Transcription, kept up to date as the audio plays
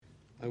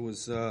I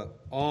was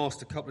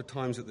asked a couple of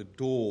times at the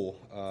door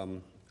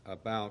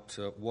about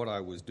what I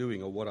was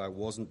doing or what I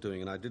wasn't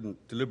doing, and I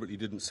deliberately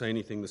didn't say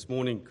anything this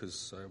morning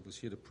because I was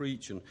here to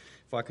preach, and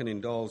if I can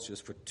indulge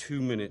just for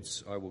 2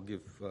 minutes, I will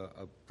give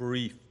a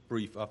brief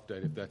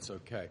update, if that's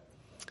okay.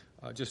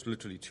 Just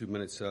literally 2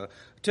 minutes.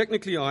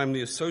 Technically, I'm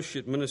the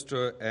associate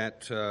minister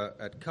at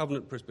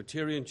Covenant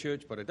Presbyterian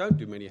Church, but I don't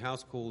do many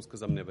house calls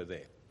because I'm never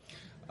there.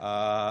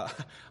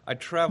 I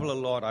travel a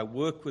lot. I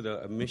work with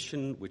a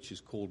mission which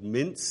is called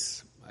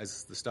MINTS,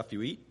 as the stuff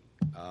you eat.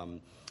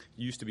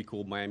 Used to be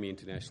called Miami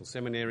International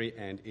Seminary,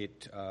 and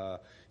it's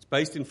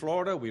based in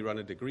Florida. We run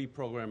a degree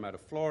program out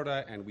of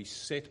Florida, and we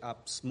set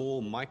up small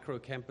micro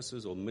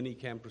campuses or mini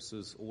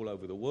campuses all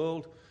over the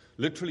world,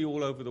 literally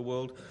all over the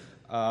world.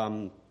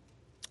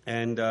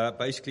 And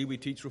basically, we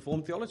teach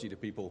Reformed theology to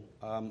people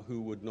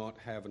who would not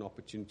have an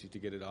opportunity to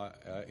get it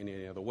in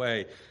any other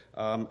way.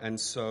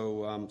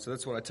 So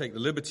that's what I take the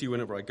liberty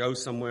whenever I go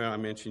somewhere. I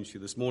mentioned to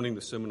you this morning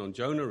the Sermon on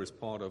Jonah is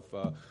part of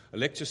a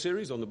lecture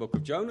series on the book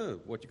of Jonah.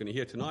 What you're going to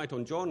hear tonight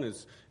on John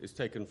is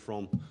taken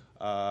from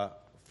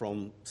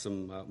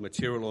some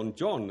material on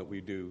John that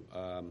we do.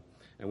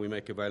 And we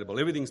make available.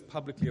 Everything's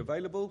publicly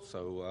available,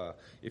 so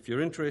if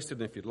you're interested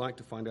and if you'd like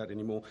to find out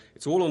any more,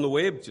 it's all on the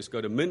web. Just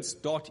go to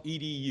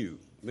mints.edu,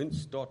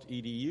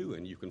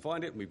 and you can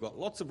find it. And we've got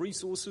lots of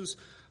resources,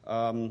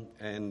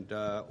 and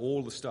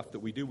all the stuff that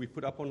we do, we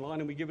put up online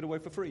and we give it away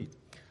for free.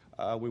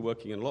 We're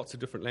working in lots of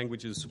different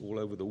languages all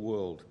over the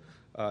world,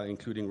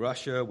 including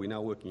Russia. We're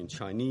now working in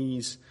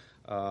Chinese,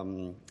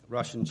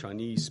 Russian,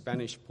 Chinese,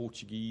 Spanish,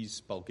 Portuguese,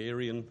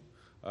 Bulgarian,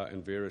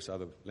 and various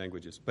other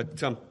languages.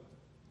 But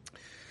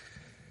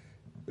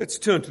let's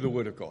turn to the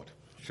Word of God,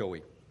 shall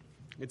we?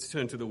 Let's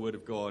turn to the Word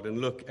of God and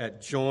look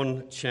at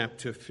John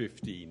chapter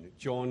 15.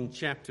 John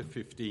chapter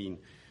 15.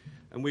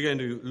 And we're going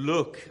to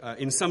look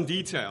in some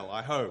detail,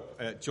 I hope,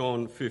 at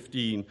John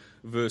 15,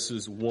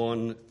 verses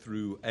 1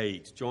 through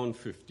 8. John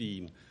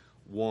 15,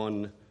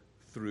 1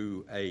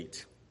 through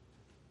 8.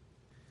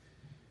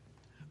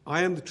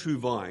 I am the true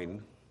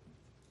vine,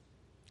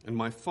 and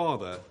my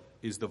Father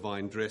is the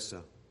vine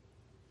dresser.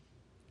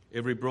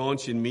 Every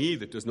branch in me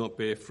that does not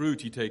bear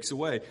fruit, he takes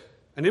away.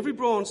 And every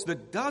branch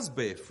that does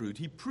bear fruit,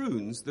 he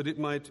prunes that it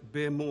might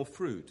bear more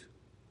fruit.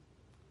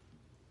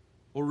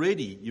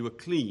 Already you are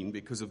clean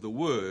because of the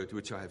word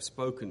which I have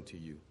spoken to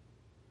you.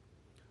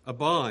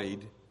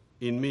 Abide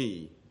in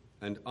me,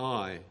 and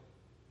I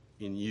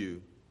in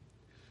you.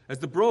 As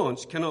the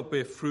branch cannot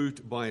bear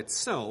fruit by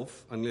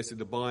itself unless it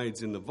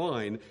abides in the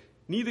vine,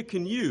 neither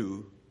can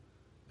you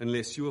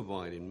unless you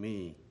abide in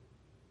me.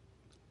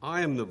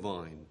 I am the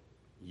vine,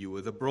 you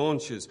are the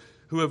branches.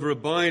 Whoever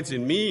abides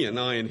in me and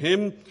I in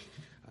him,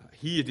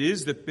 he it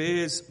is that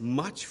bears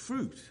much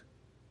fruit.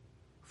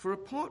 For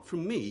apart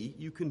from me,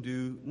 you can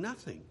do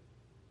nothing.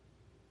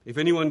 If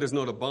anyone does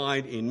not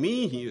abide in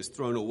me, he is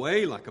thrown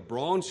away like a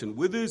branch and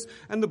withers,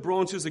 and the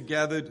branches are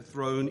gathered,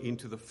 thrown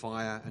into the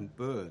fire and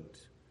burned.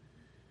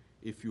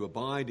 If you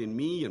abide in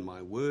me and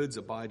my words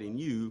abide in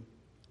you,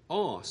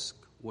 ask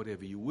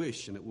whatever you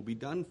wish, and it will be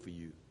done for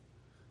you.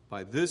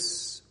 By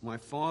this my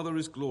Father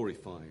is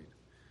glorified,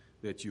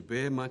 that you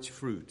bear much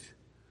fruit,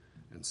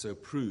 and so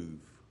prove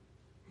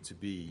to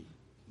be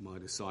my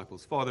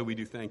disciples. Father, we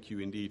do thank you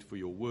indeed for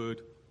your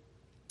word.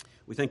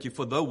 We thank you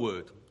for the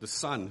word, the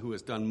Son who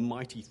has done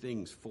mighty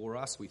things for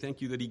us. We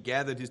thank you that he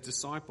gathered his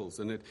disciples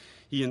and that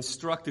he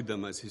instructed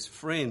them as his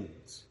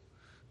friends,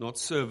 not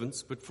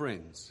servants, but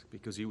friends,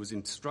 because he was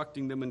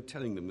instructing them and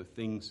telling them the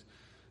things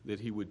that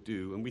he would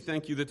do. And we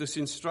thank you that this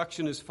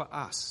instruction is for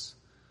us,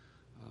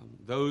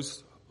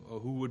 those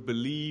who would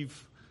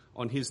believe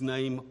on his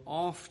name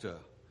after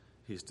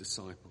his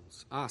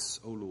disciples, us,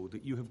 O Lord,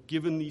 that you have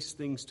given these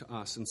things to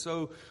us. And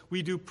so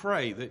we do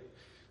pray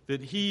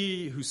that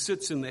he who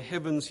sits in the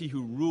heavens, he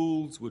who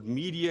rules, would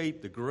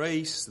mediate the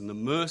grace and the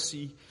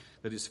mercy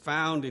that is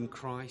found in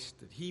Christ,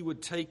 that he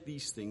would take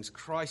these things,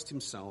 Christ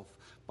himself,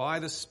 by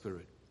the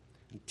Spirit,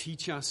 and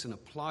teach us and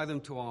apply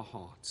them to our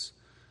hearts,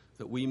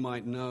 that we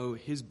might know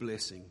his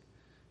blessing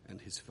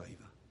and his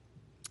favor.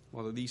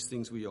 Father, these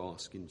things we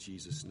ask in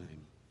Jesus'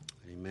 name.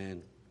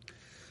 Amen.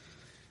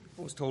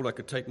 I was told I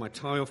could take my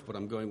tie off, but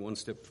I'm going one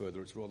step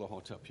further. It's rather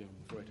hot up here, I'm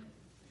afraid.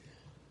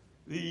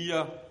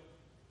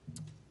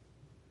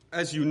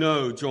 As you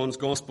know, John's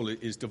Gospel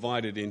is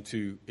divided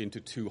into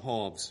two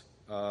halves.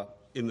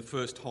 In the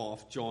first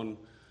half, John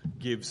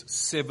gives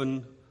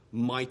 7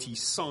 mighty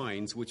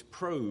signs which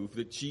prove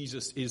that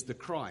Jesus is the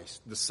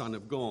Christ, the Son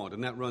of God,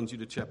 and that runs you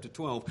to chapter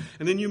 12.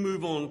 And then you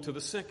move on to the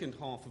second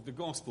half of the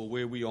Gospel,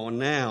 where we are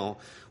now,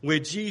 where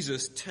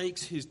Jesus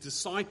takes his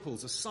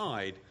disciples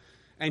aside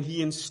and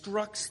he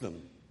instructs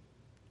them.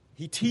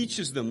 He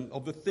teaches them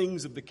of the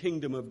things of the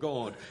kingdom of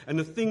God and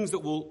the things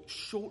that will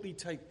shortly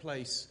take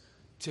place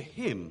to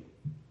him.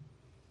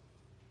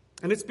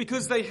 And it's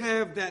because they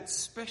have that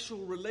special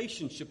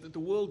relationship that the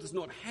world does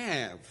not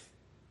have.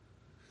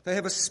 They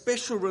have a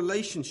special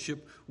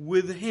relationship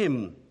with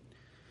him.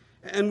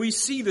 And we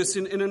see this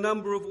in a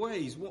number of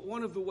ways.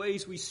 One of the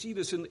ways we see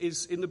this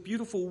is in the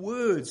beautiful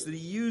words that he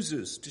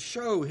uses to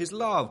show his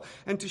love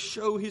and to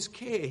show his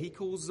care. He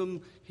calls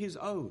them his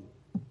own.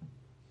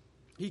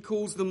 He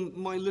calls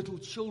them my little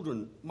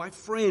children, my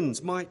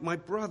friends, my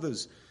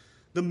brothers,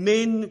 the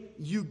men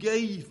you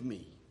gave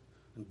me,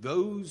 and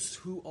those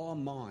who are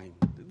mine.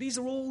 These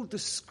are all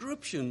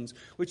descriptions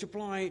which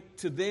apply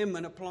to them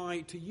and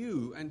apply to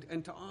you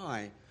and to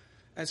I,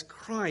 as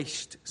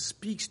Christ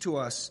speaks to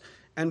us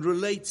and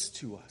relates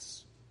to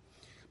us.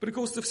 But of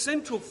course, the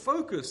central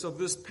focus of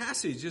this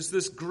passage is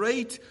this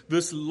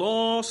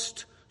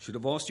last, should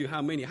have asked you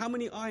how many. How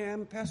many I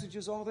am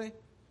passages are there?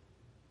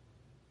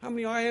 How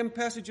many I am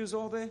passages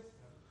are there?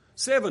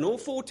 7 or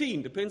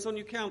 14, depends on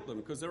you count them,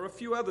 because there are a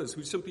few others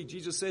who simply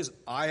Jesus says,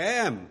 I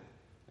am,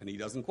 and he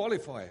doesn't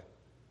qualify it.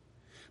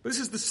 But this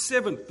is the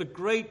seventh, the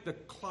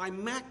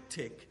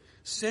climactic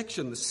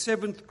section, the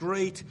seventh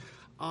great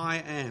I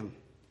am.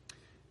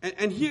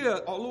 And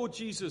here our Lord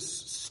Jesus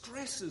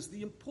stresses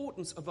the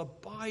importance of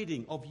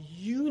abiding, of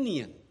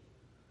union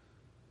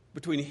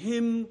between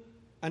him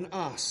and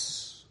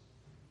us.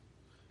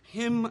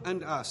 Him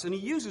and us. And he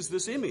uses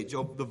this image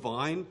of the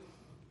vine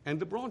and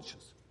the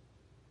branches.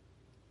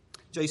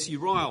 J.C.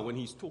 Ryle, when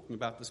he's talking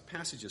about this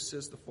passage,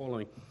 says the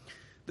following: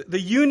 the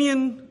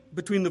union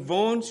between the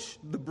branch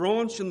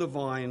and the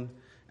vine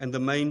and the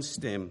main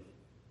stem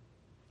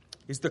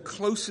is the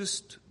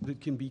closest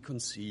that can be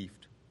conceived.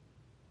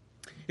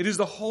 It is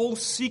the whole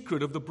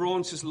secret of the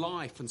branch's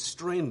life and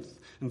strength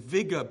and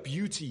vigor,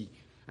 beauty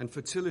and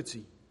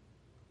fertility.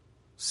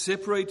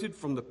 Separated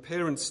from the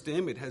parent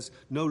stem, it has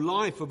no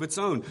life of its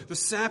own. The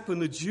sap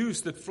and the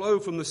juice that flow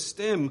from the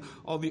stem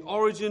are the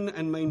origin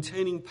and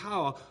maintaining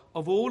power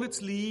of all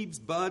its leaves,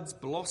 buds,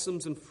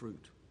 blossoms, and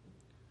fruit.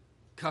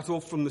 Cut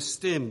off from the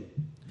stem,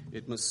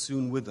 it must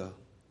soon wither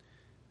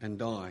and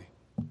die.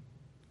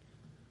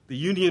 The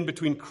union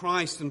between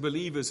Christ and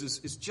believers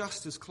is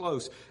just as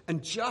close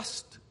and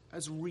just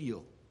as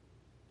real.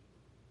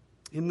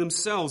 In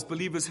themselves,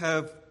 believers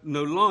have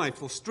no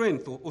life or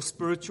strength or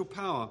spiritual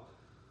power.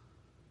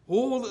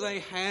 All that they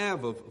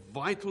have of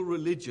vital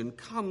religion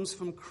comes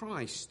from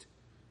Christ.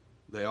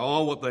 They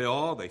are what they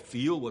are, they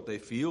feel what they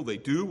feel, they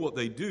do what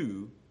they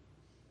do,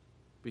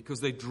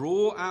 because they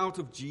draw out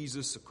of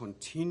Jesus a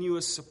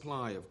continuous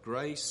supply of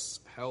grace,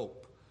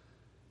 help,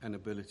 and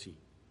ability.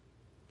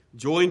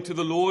 Joined to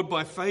the Lord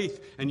by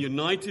faith and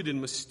united in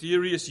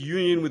mysterious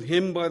union with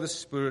him by the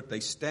Spirit,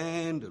 they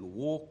stand and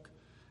walk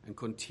and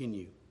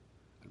continue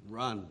and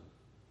run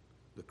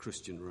the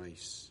Christian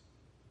race.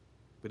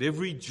 But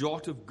every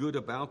jot of good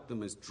about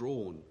them is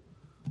drawn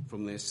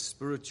from their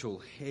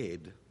spiritual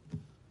head,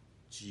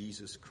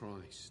 Jesus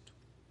Christ.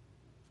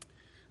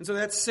 And so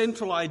that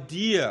central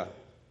idea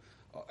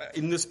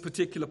in this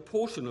particular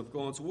portion of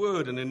God's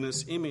Word and in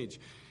this image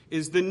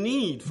is the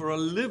need for a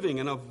living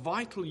and a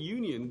vital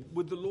union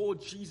with the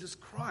Lord Jesus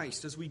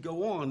Christ as we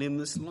go on in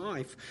this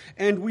life.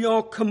 And we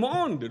are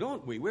commanded,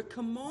 aren't we? We're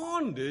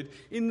commanded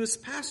in this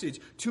passage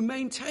to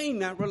maintain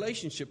that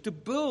relationship, to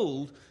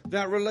build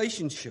that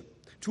relationship,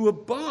 to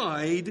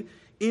abide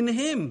in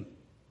him.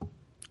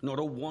 Not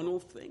a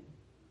one-off thing,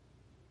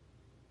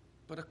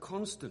 but a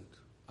constant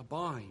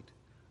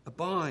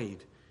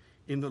abide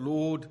in the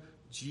Lord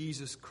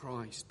Jesus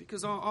Christ.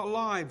 Because our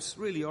lives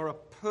really are a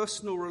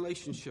personal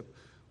relationship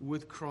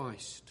with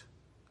Christ.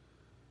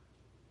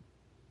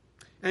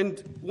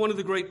 And one of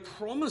the great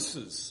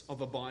promises of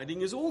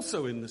abiding is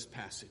also in this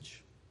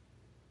passage.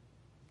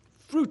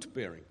 Fruit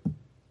bearing.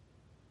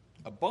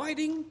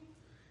 Abiding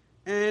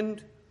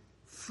and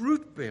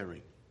fruit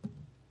bearing.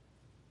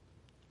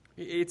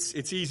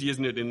 It's easy,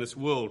 isn't it, in this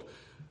world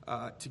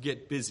to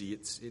get busy.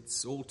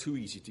 It's all too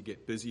easy to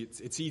get busy.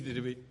 It's easy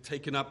to be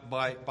taken up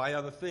by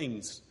other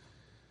things.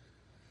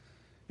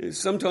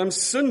 Sometimes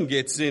sin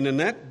gets in and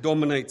that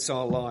dominates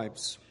our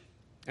lives.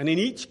 And in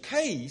each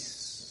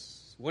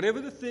case,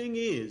 whatever the thing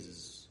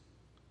is,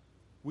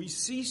 we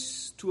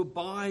cease to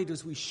abide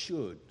as we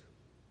should.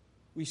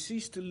 We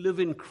cease to live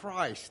in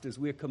Christ as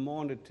we're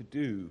commanded to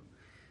do.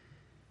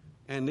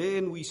 And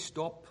then we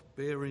stop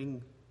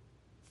bearing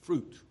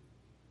fruit.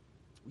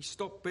 We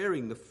stop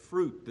bearing the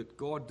fruit that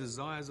God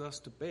desires us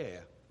to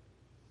bear.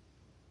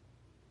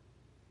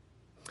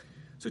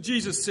 So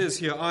Jesus says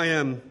here, I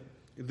am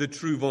the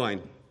true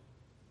vine,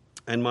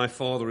 and my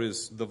Father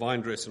is the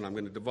vine dresser. And I'm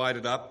going to divide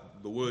it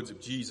up, the words of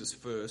Jesus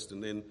first,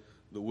 and then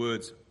the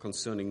words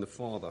concerning the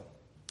Father.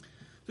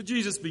 So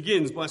Jesus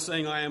begins by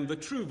saying, I am the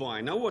true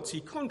vine. Now what's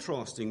he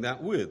contrasting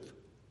that with?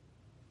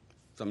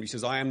 Somebody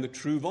says, I am the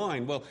true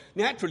vine. Well,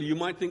 naturally you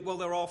might think, well,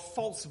 there are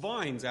false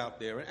vines out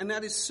there, and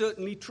that is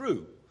certainly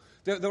true.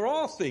 There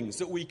are things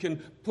that we can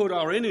put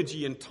our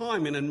energy and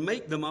time in and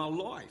make them our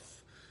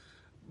life.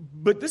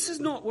 But this is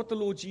not what the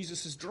Lord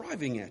Jesus is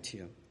driving at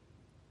here.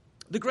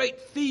 The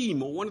great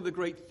theme, or one of the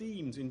great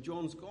themes in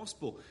John's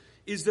Gospel,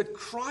 is that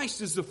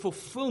Christ is the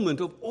fulfillment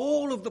of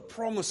all of the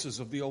promises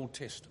of the Old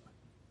Testament.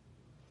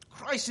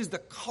 Christ is the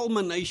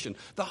culmination,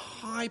 the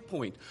high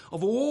point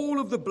of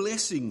all of the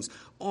blessings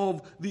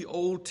of the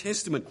Old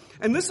Testament.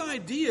 And this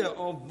idea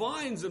of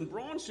vines and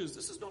branches,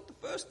 this is not the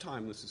first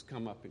time this has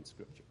come up in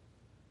Scripture.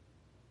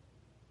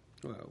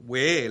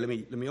 Where? Let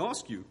me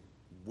ask you,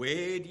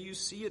 where do you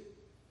see it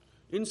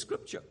in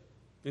Scripture,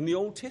 in the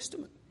Old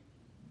Testament?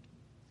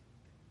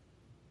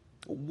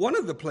 One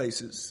of the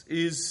places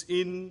is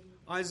in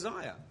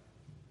Isaiah.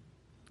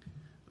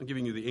 I'm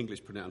giving you the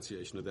English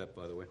pronunciation of that,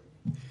 by the way.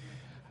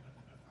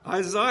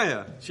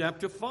 Isaiah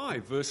chapter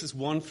 5, verses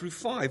 1 through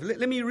 5.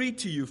 Let me read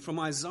to you from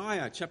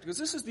Isaiah chapter, because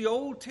this is the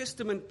Old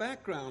Testament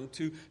background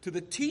to the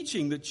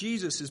teaching that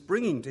Jesus is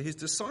bringing to his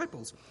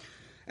disciples.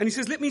 And he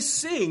says, "Let me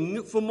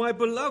sing for my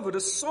beloved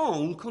a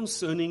song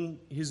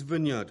concerning his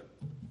vineyard.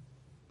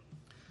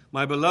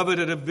 My beloved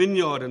had a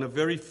vineyard and a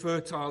very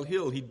fertile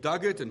hill. He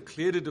dug it and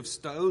cleared it of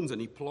stones, and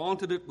he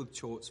planted it with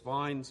choice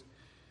vines.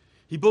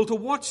 He built a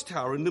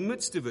watchtower in the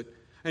midst of it,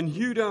 and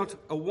hewed out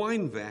a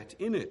wine vat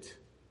in it.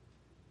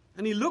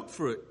 And he looked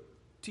for it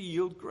to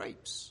yield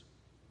grapes.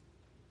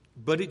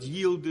 But it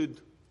yielded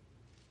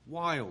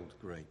wild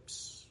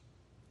grapes.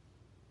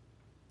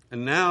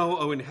 And now,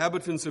 O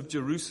inhabitants of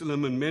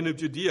Jerusalem and men of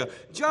Judea,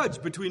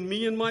 judge between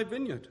me and my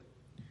vineyard.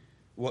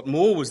 What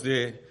more was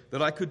there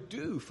that I could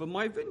do for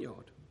my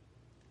vineyard,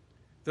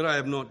 that I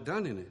have not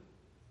done in it?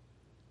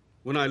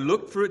 When I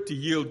looked for it to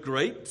yield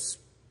grapes,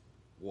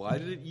 why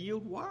did it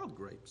yield wild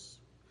grapes?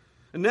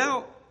 And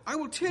now I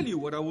will tell you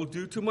what I will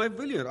do to my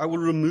vineyard. I will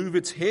remove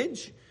its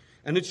hedge,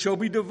 and it shall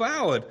be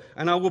devoured,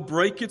 and I will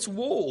break its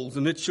walls,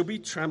 and it shall be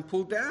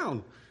trampled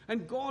down."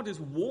 And God is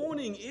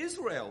warning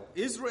Israel.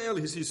 Israel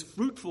is his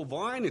fruitful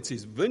vine. It's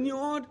his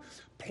vineyard,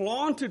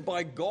 planted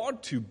by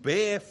God to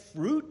bear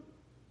fruit.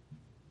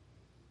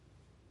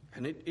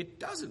 And it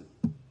doesn't.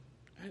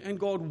 And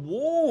God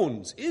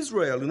warns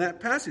Israel in that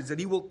passage that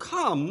he will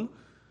come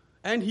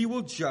and he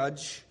will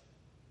judge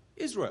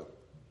Israel.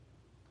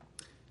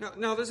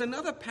 Now, there's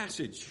another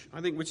passage, I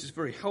think, which is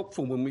very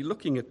helpful when we're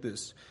looking at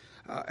this.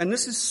 And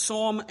this is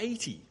Psalm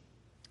 80.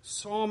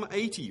 Psalm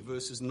 80,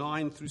 verses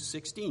 9 through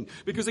 16.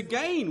 Because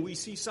again, we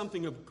see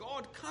something of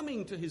God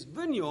coming to his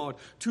vineyard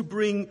to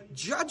bring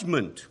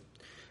judgment.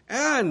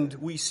 And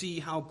we see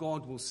how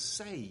God will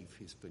save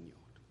his vineyard.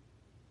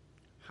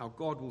 How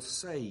God will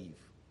save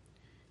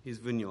his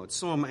vineyard.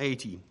 Psalm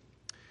 80.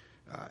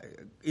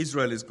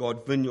 Israel is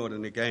God's vineyard,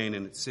 and again,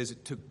 and it says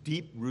it took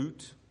deep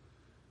root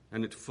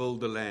and it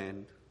filled the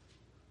land.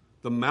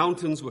 The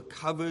mountains were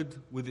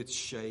covered with its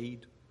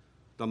shade,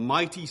 the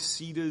mighty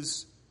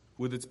cedars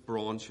with its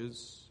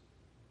branches.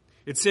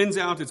 It sends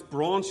out its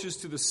branches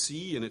to the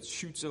sea, and it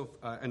shoots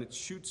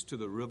to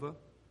the river.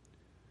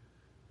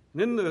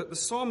 And then the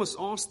psalmist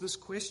asked this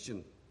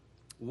question: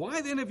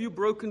 "Why then have you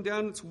broken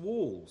down its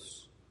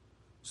walls,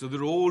 so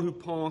that all who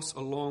pass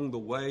along the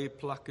way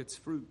pluck its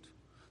fruit?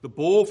 The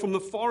boar from the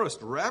forest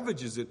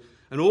ravages it,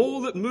 and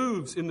all that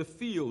moves in the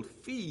field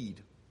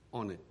feed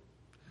on it."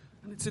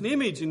 And it's an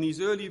image in these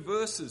early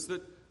verses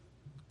that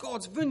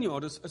God's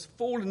vineyard has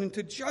fallen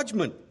into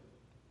judgment.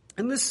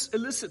 And this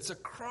elicits a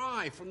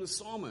cry from the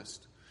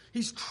psalmist.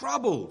 He's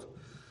troubled.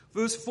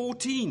 Verse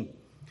 14,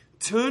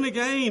 "Turn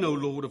again, O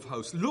Lord of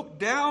hosts. Look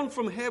down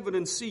from heaven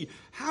and see.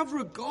 Have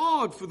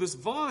regard for this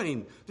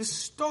vine, this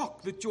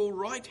stock that your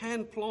right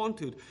hand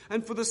planted,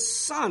 and for the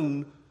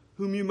son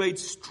whom you made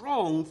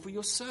strong for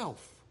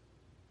yourself.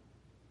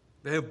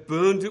 They have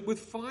burned it with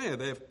fire.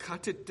 They have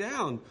cut it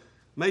down.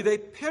 May they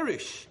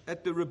perish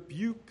at the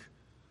rebuke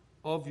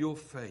of your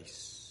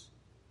face."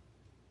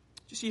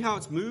 Do you see how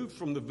it's moved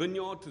from the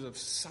vineyard to the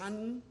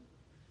sun?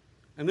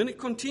 And then it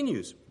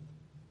continues.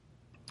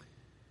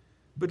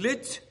 "But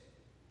let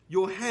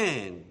your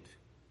hand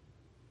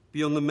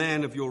be on the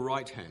man of your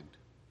right hand,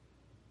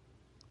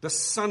 the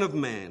Son of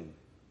Man,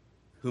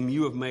 whom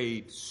you have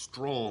made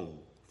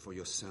strong for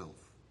yourself.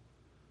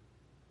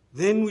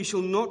 Then we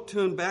shall not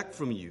turn back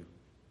from you.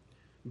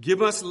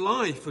 Give us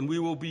life, and we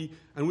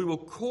will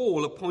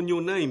call upon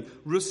your name.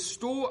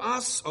 Restore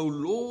us, O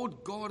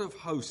Lord God of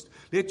hosts.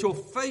 Let your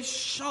face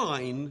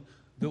shine,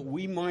 that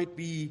we might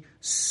be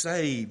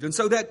saved." And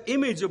so that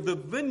image of the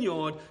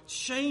vineyard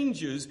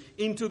changes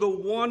into the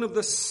one of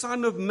the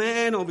Son of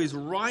Man of his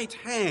right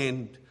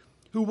hand,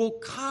 who will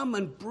come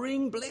and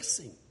bring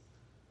blessing,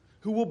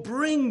 who will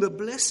bring the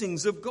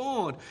blessings of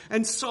God.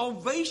 And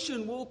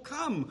salvation will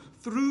come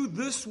through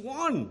this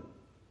one.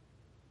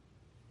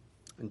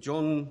 And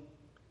John,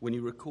 when he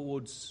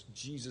records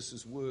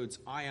Jesus' words,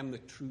 "I am the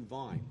true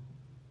vine,"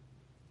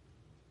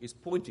 is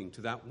pointing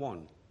to that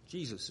one.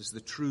 Jesus is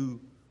the true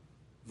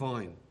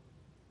vine.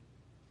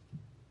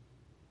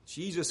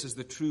 Jesus is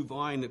the true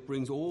vine that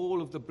brings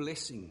all of the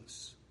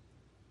blessings.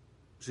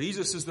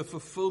 Jesus is the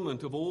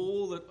fulfillment of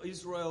all that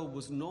Israel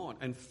was not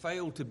and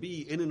failed to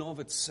be in and of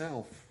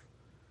itself.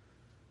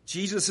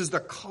 Jesus is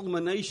the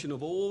culmination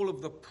of all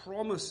of the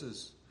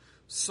promises,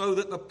 so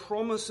that the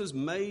promises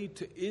made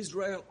to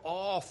Israel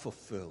are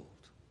fulfilled,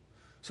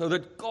 so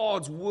that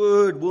God's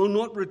word will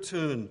not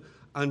return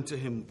unto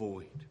him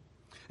void.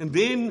 And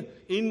then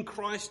in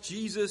Christ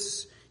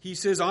Jesus, he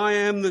says, "I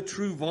am the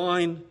true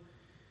vine,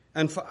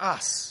 And for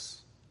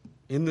us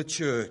in the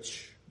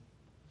church,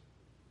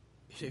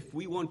 if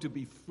we want to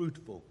be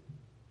fruitful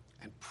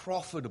and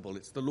profitable,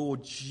 it's the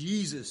Lord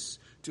Jesus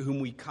to whom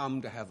we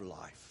come to have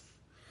life.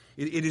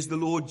 It is the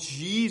Lord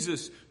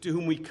Jesus to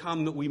whom we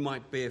come that we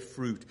might bear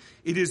fruit.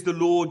 It is the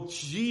Lord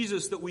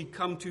Jesus that we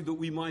come to that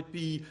we might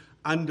be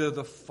under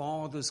the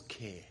Father's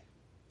care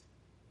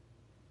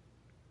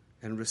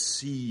and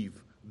receive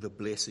the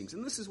blessings.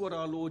 And this is what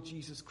our Lord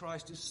Jesus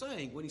Christ is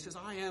saying when he says,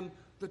 I am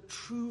the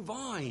true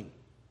vine.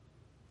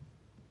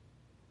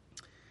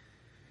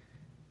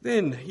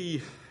 Then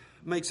he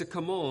makes a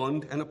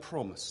command and a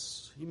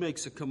promise. He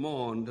makes a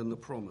command and a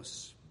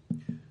promise.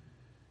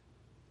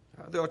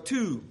 There are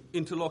two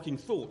interlocking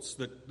thoughts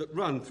that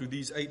run through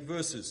these 8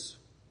 verses.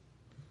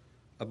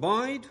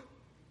 Abide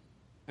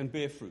and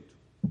bear fruit.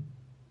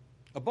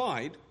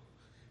 Abide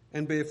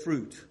and bear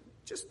fruit.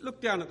 Just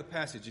look down at the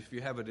passage if you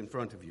have it in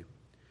front of you.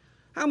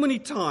 How many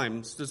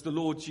times does the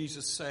Lord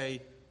Jesus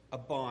say,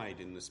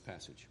 abide in this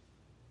passage?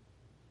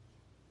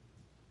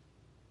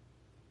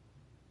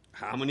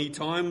 How many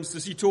times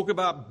does he talk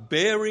about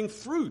bearing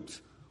fruit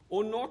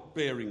or not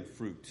bearing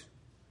fruit?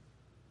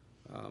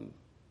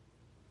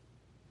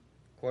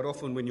 Quite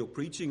often when you're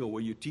preaching or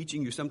when you're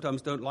teaching, you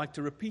sometimes don't like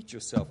to repeat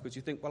yourself because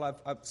you think, well,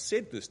 I've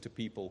said this to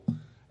people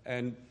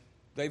and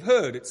they've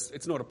heard.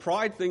 It's not a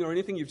pride thing or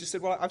anything. You've just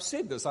said, well, I've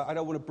said this. I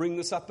don't want to bring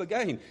this up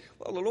again.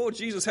 Well, the Lord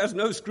Jesus has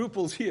no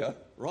scruples here,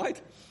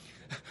 right?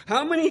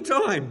 How many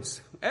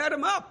times? Add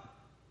them up.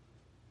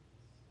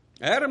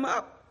 Add them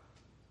up.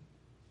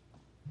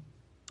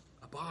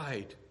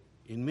 Abide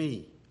in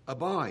me.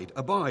 Abide,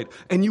 abide.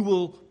 And you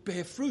will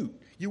bear fruit.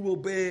 You will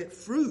bear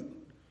fruit.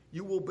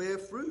 You will bear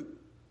fruit.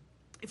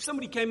 If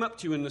somebody came up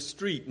to you in the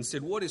street and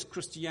said, what is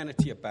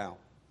Christianity about?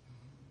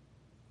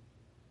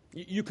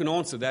 You can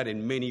answer that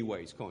in many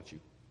ways, can't you?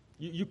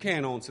 You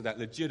can answer that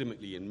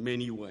legitimately in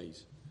many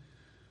ways.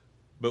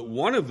 But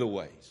one of the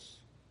ways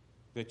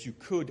that you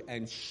could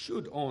and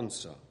should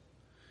answer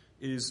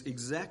is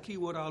exactly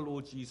what our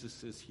Lord Jesus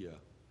says here.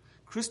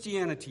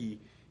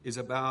 Christianity is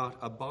about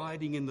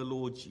abiding in the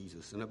Lord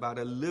Jesus and about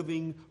a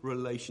living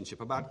relationship,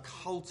 about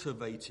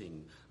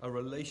cultivating a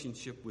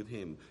relationship with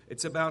him.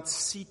 It's about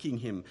seeking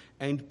him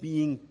and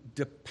being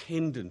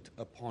dependent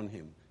upon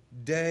him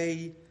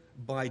day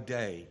by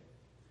day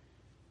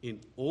in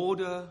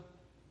order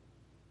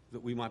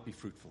that we might be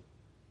fruitful,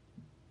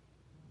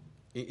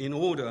 in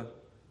order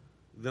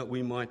that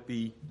we might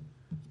be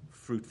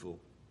fruitful.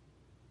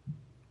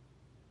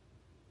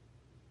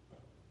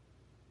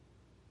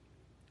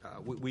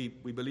 We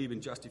believe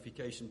in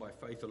justification by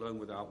faith alone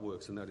without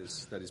works, and that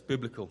is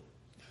biblical.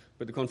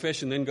 But the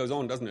confession then goes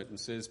on, doesn't it, and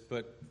says,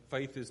 but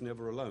faith is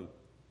never alone.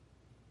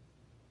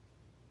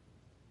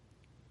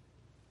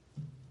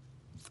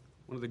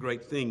 One of the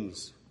great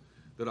things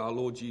that our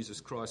Lord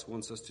Jesus Christ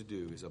wants us to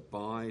do is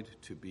abide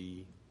to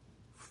be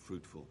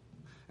fruitful.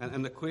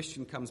 And the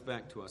question comes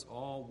back to us,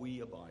 are we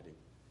abiding?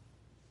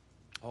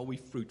 Are we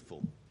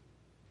fruitful?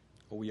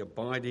 Are we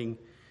abiding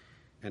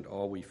and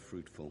are we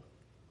fruitful?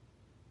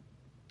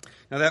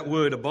 Now that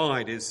word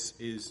abide is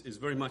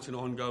very much an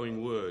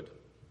ongoing word.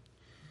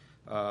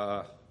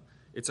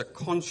 It's a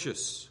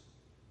conscious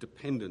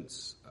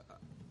dependence,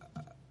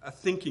 a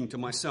thinking to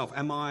myself,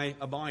 am I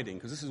abiding?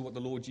 Because this is what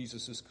the Lord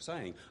Jesus is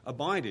saying,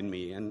 abide in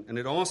me. And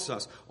it asks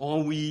us, are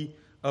we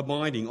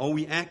abiding? Are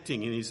we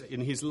acting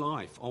in his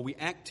life? Are we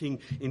acting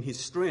in his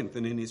strength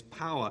and in his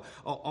power?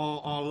 Are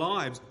our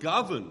lives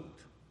governed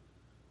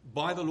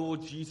by the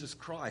Lord Jesus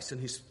Christ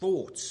and his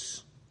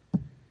thoughts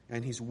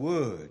and his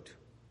word?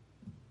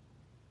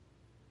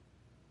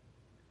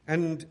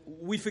 And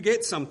we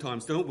forget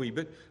sometimes, don't we?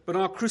 But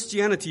our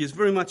Christianity is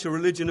very much a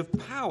religion of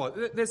power.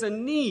 There's a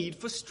need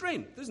for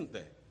strength, isn't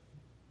there?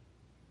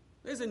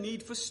 There's a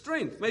need for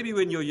strength. Maybe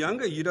when you're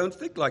younger, you don't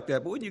think like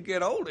that. But when you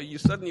get older, you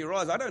suddenly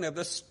realize, I don't have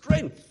the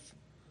strength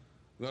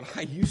that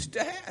I used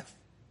to have.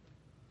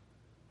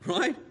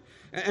 Right?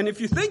 And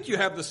if you think you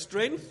have the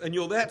strength and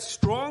you're that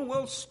strong,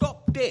 well,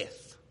 stop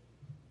death.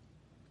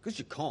 Because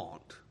you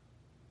can't.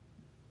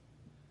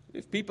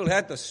 If people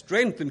had the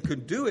strength and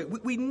could do it,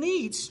 we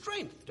need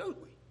strength, don't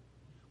we?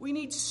 We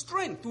need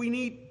strength. We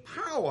need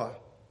power.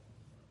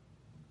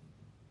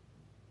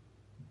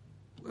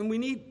 And we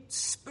need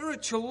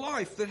spiritual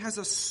life that has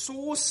a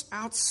source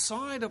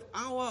outside of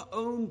our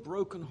own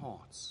broken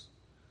hearts.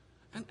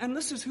 And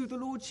this is who the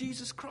Lord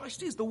Jesus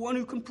Christ is, the one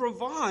who can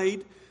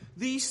provide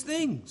these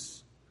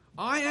things.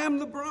 I am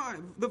the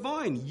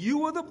vine.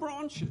 You are the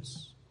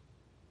branches.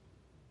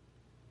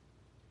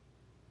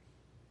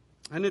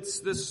 And it's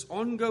this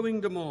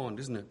ongoing demand,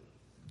 isn't it?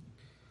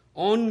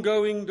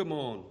 Ongoing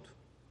demand.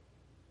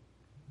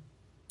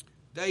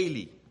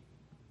 Daily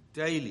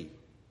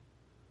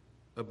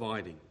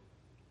abiding.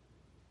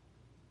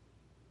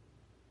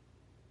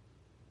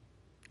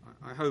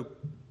 I hope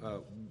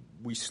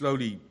we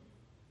slowly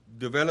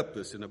develop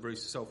this in a very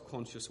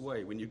self-conscious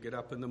way. When you get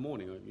up in the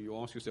morning, you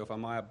ask yourself,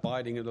 am I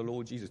abiding in the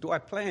Lord Jesus? Do I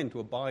plan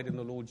to abide in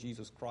the Lord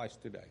Jesus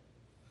Christ today?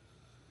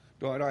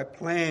 Do I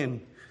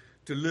plan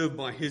to live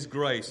by his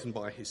grace and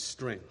by his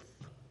strength?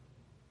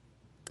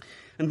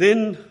 And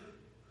then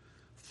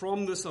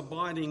from this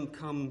abiding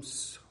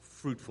comes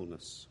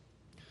fruitfulness.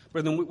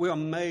 Brethren, we are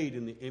made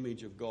in the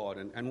image of God,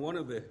 and one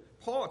of the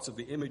parts of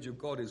the image of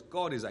God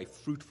is a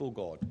fruitful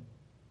God.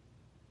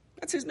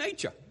 That's his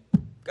nature.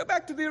 Go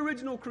back to the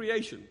original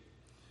creation.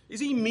 Is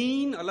he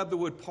mean? I love the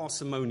word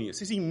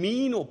parsimonious. Is he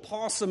mean or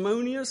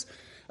parsimonious?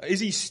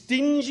 Is he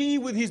stingy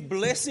with his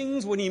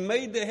blessings when he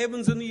made the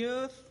heavens and the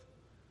earth?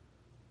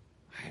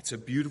 It's a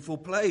beautiful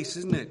place,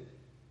 isn't it?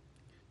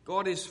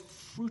 God is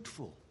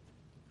fruitful.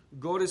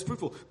 God is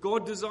fruitful.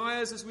 God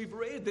desires, as we've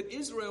read, that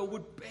Israel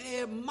would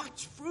bear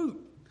much fruit.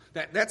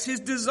 That's his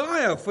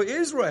desire for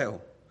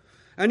Israel.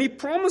 And he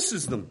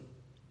promises them.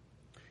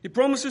 He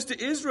promises to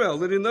Israel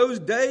that in those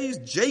days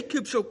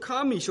Jacob shall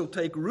come, he shall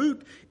take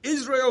root,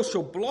 Israel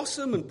shall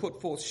blossom and put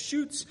forth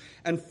shoots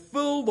and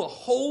fill the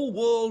whole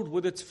world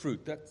with its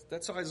fruit.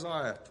 That's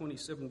Isaiah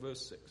 27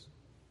 verse 6.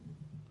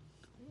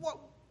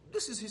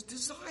 This is his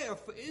desire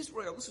for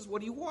Israel. This is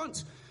what he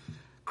wants.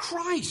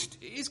 Christ,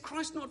 is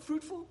Christ not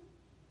fruitful?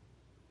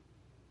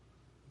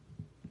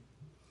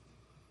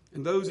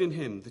 And those in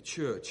him, the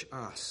church,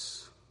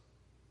 us,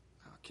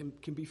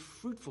 can be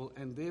fruitful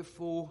and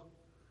therefore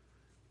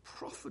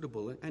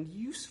profitable and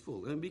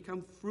useful and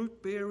become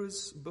fruit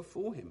bearers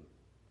before him.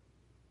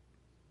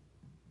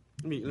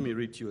 Let me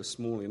read to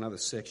you another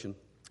section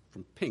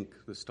from Pink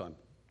this time.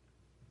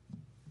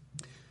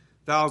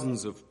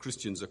 Thousands of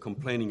Christians are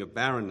complaining of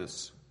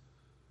barrenness,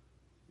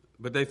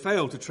 but they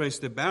fail to trace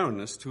their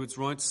barrenness to its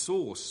right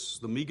source,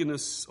 the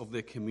meagerness of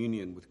their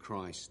communion with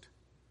Christ.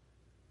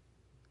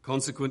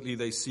 Consequently,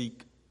 they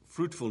seek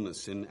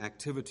fruitfulness in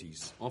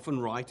activities, often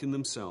right in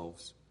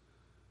themselves,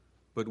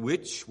 but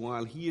which,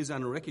 while he is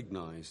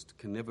unrecognized,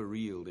 can never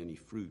yield any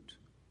fruit.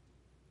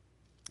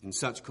 In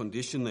such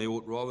condition, they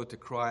ought rather to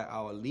cry,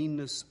 our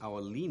leanness,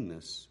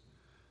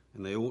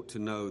 and they ought to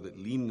know that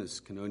leanness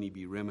can only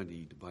be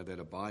remedied by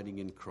that abiding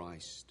in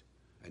Christ,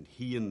 and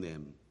he in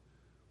them,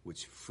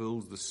 which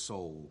fills the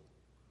soul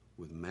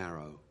with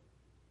marrow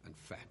and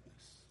fatness.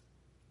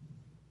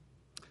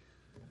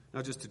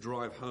 Now, just to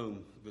drive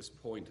home this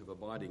point of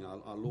abiding,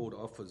 our Lord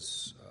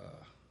offers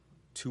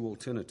two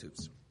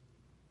alternatives.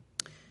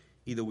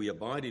 Either we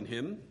abide in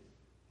him,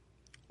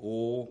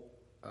 or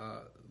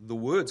the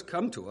words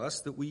come to us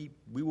that we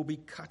will be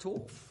cut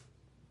off.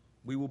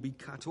 We will be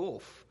cut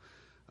off.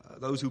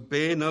 Those who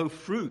bear no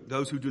fruit,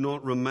 those who do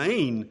not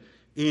remain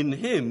in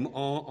him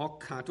are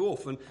cut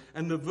off.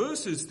 And the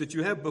verses that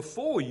you have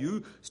before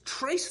you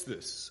trace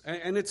this.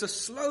 And it's a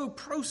slow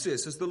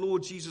process as the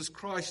Lord Jesus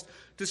Christ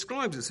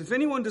describes this. If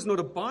anyone does not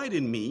abide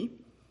in me,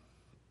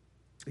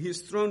 he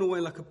is thrown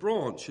away like a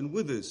branch and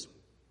withers.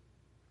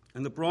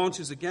 And the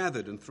branches are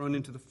gathered and thrown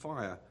into the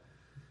fire,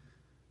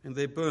 and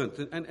they're burnt.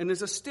 And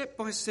there's a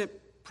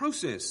step-by-step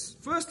process.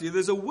 Firstly,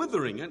 there's a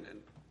withering. And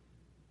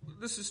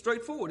this is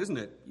straightforward, isn't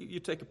it? You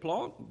take a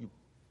plant, you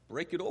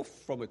break it off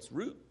from its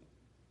root.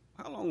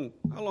 How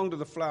long do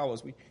the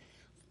flowers, I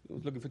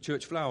was looking for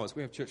church flowers.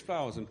 We have church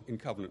flowers in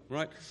Covenant,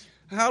 right?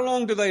 How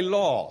long do they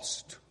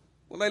last?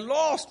 Well, they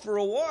last for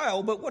a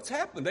while, but what's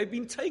happened? They've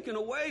been taken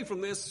away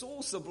from their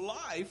source of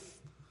life.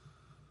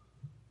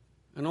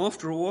 And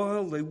after a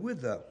while, they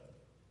wither,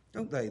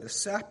 don't they? The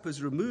sap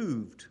is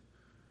removed.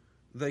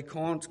 They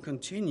can't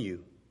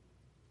continue.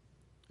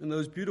 And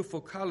those beautiful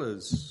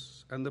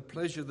colors and the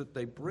pleasure that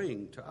they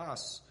bring to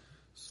us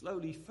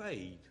slowly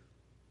fade.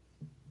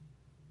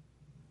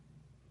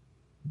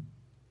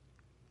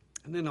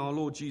 And then our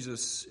Lord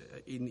Jesus,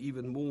 in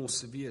even more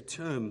severe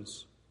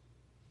terms,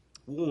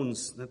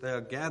 warns that they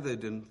are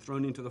gathered and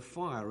thrown into the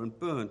fire and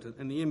burnt.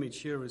 And the image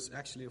here is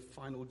actually a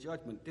final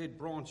judgment. Dead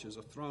branches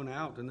are thrown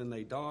out and then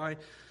they die.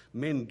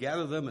 Men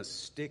gather them as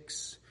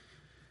sticks.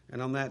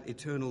 And on that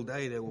eternal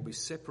day, they will be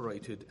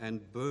separated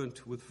and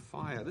burnt with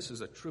fire. This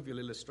is a trivial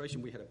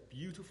illustration. We had a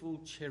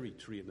beautiful cherry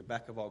tree in the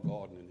back of our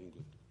garden in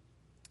England.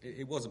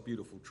 It was a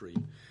beautiful tree.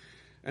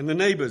 And the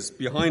neighbors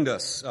behind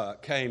us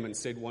came and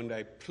said one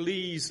day,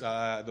 please,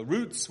 the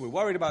roots, we're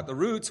worried about the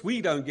roots.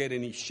 We don't get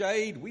any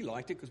shade. We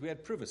liked it because we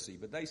had privacy.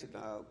 But they said,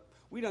 no,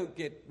 we don't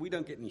get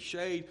any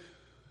shade.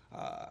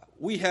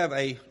 We have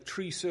a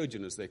tree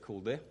surgeon, as they're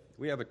called there.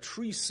 We have a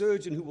tree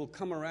surgeon who will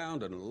come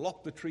around and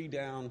lock the tree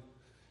down.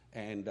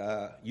 And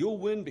you'll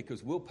win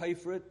because we'll pay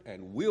for it.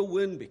 And we'll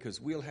win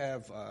because we'll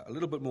have a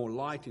little bit more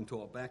light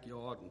into our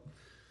backyard. And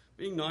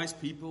being nice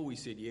people, we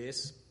said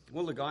yes.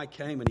 Well, the guy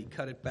came and he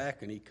cut it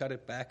back and he cut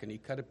it back and he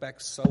cut it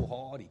back so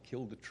hard he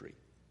killed the tree.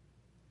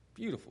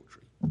 Beautiful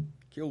tree.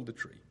 Killed the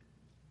tree.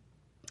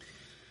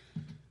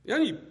 The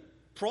only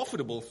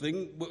profitable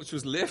thing which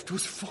was left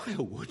was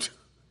firewood.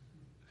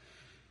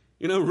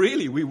 You know,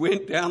 really, we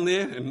went down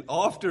there and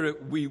after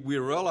it, we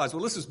realized,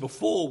 well, this is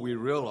before we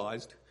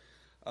realized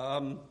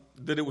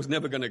that it was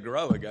never going to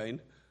grow again.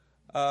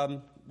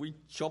 We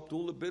chopped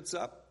all the bits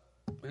up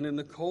and in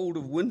the cold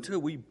of winter,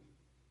 we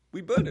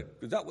burned it,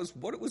 because that was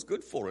what it was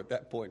good for at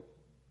that point.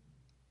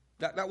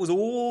 That was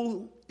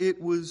all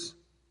it was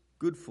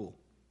good for.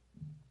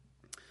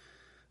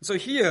 So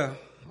here,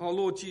 our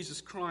Lord Jesus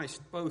Christ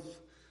both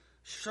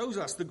shows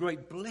us the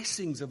great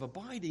blessings of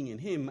abiding in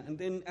him, and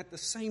then at the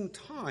same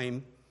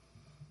time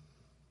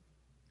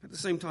At the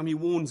same time, he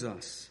warns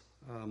us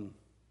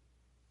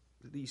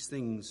that these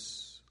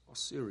things are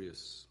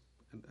serious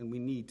and we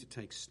need to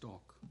take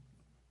stock.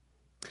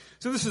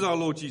 So this is our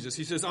Lord Jesus.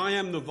 He says, I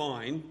am the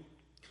vine.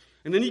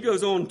 And then he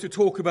goes on to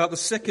talk about the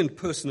second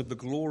person of the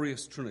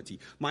glorious Trinity.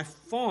 My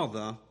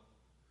Father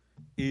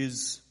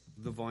is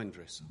the vine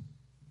dresser.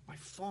 My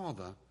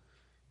Father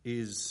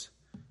is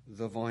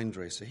the vine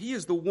dresser. He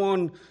is the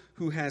one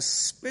who has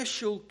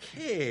special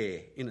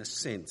care, in a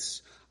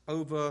sense,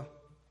 over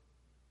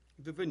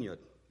the vineyard.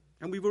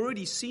 And we've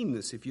already seen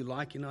this, if you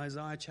like, in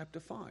Isaiah chapter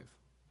 5.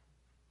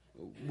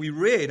 We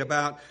read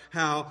about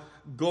how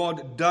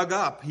God dug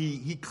up,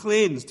 he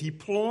cleansed, he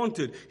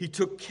planted, he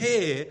took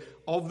care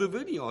of the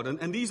vineyard.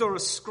 And these are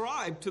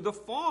ascribed to the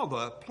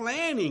Father,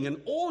 planning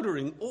and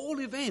ordering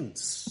all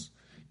events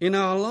in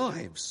our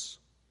lives.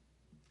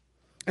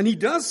 And he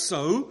does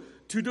so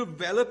to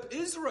develop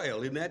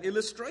Israel in that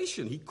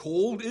illustration. He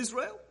called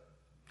Israel.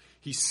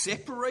 He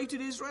separated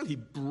Israel. He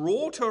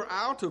brought her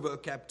out of her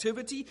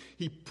captivity.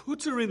 He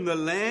put her in the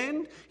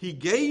land. He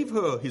gave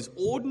her his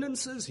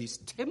ordinances, his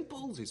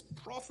temples, his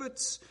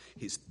prophets,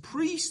 his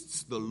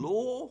priests, the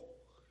law.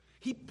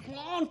 He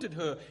planted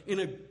her in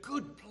a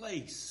good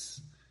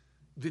place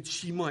that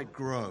she might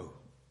grow.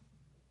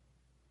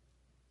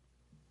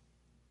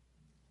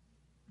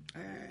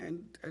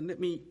 And let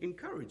me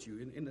encourage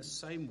you, in the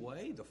same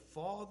way, the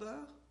Father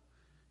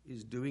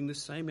is doing the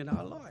same in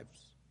our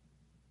lives.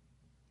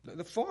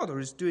 The Father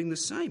is doing the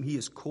same. He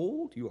is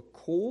called. You are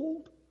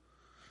called.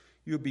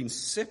 You have been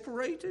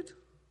separated,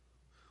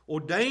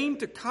 ordained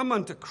to come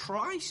unto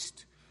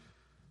Christ,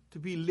 to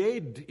be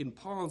led in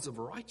paths of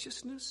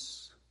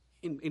righteousness,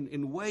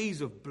 in ways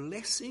of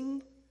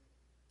blessing.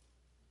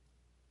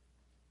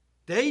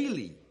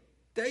 Daily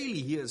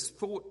he has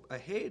thought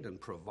ahead and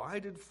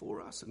provided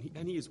for us,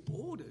 and he has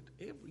ordered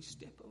every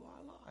step of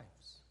our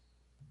lives.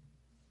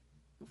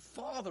 Your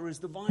Father is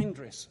the vine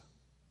dresser.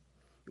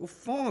 Your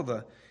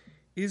Father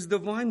is the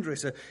vine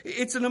dresser.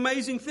 It's an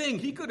amazing thing.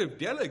 He could have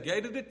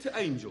delegated it to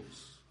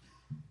angels.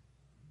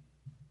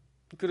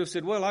 He could have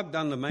said, well, I've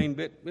done the main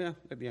bit. Yeah,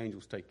 let the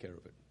angels take care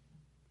of it.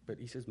 But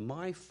he says,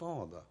 my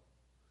Father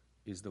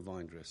is the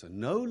vine dresser.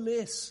 No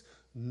less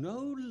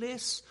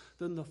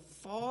than the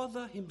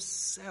Father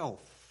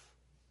himself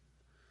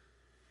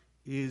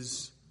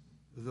is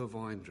the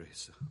vine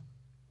dresser.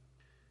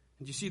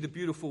 And you see the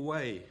beautiful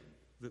way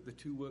that the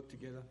two work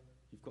together?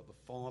 You've got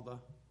the Father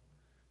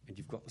and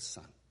you've got the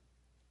Son.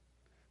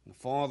 And the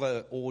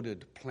Father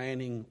ordered,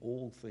 planning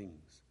all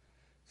things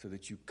so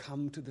that you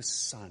come to the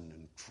Son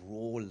and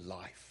draw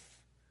life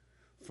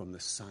from the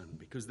Son.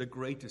 Because the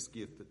greatest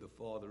gift that the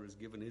Father has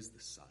given is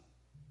the Son.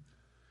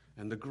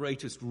 And the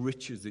greatest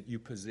riches that you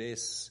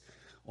possess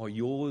are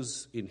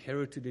yours,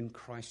 inherited in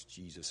Christ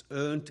Jesus,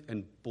 earned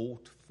and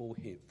bought for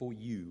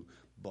you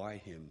by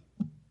him.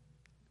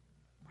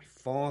 My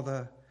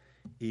Father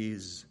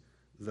is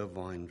the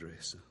vine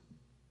dresser.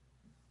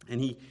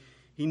 And he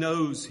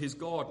knows his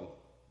garden.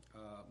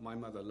 My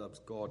mother loves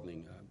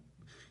gardening.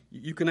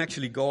 You can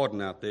actually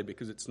garden out there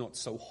because it's not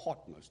so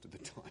hot most of the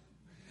time.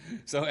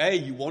 So A,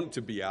 you want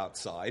to be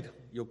outside.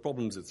 Your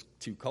problem is it's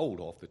too cold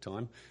half the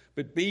time.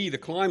 But B, the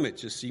climate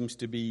just seems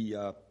to be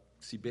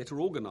better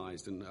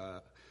organized. And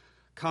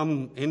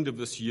come end of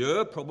this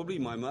year, probably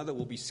my mother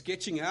will be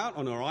sketching out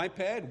on her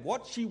iPad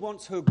what she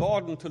wants her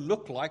garden to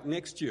look like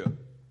next year.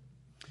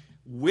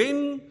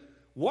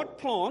 What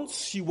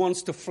plants she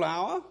wants to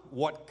flower,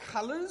 what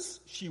colors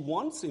she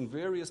wants in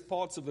various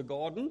parts of the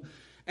garden,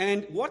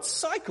 and what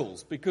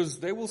cycles, because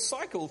they will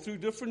cycle through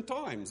different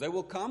times. They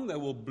will come, they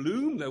will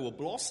bloom, they will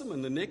blossom,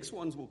 and the next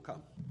ones will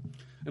come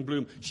and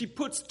bloom. She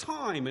puts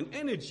time and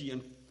energy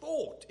and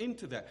thought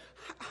into that.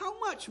 How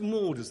much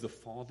more does the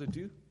Father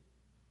do?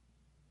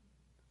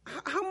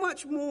 How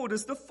much more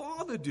does the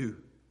Father do?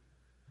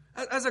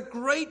 As a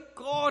great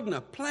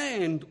gardener,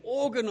 planned,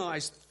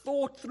 organized,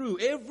 thought through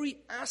every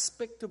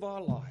aspect of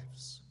our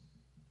lives,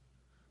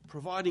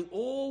 providing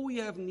all we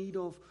have need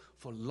of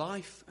for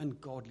life and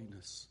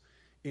godliness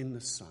in the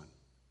Son.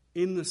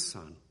 In the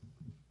Son.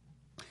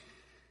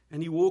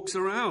 And he walks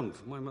around.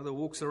 My mother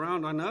walks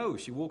around, I know.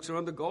 She walks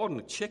around the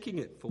garden, checking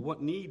it for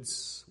what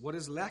needs, what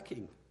is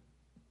lacking.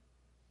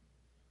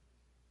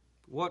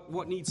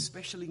 What needs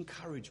special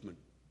encouragement.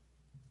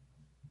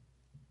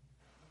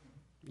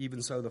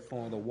 Even so, the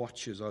Father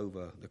watches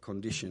over the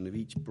condition of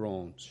each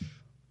branch,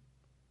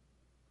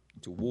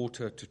 to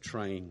water, to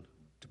train,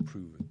 to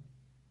prove it.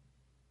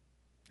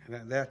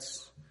 And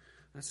that's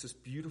this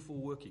beautiful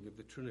working of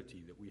the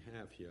Trinity that we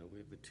have here. We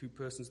have the two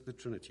persons of the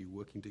Trinity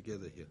working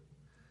together here.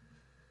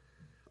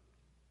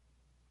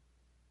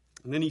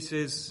 And then he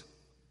says,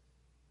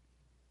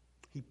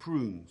 he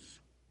prunes.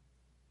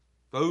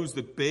 Those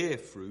that bear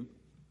fruit,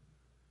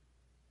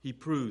 he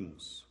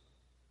prunes.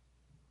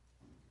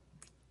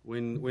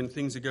 When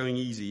things are going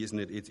easy, isn't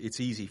it? It's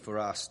easy for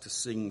us to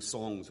sing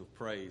songs of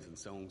praise and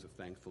songs of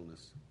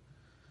thankfulness.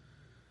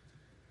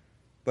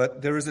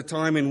 But there is a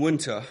time in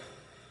winter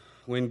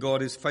when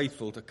God is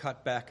faithful to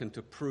cut back and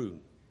to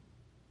prune.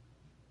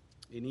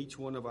 In each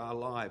one of our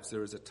lives,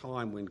 there is a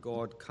time when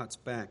God cuts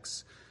back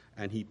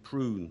and he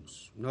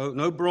prunes.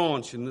 No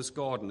branch in this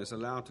garden is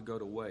allowed to go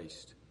to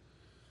waste.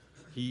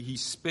 He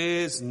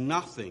spares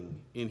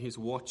nothing in his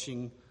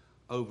watching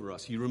over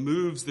us. He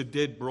removes the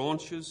dead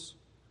branches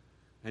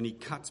and he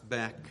cuts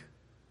back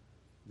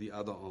the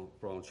other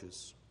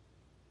branches.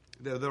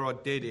 There are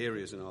dead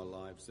areas in our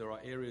lives. There are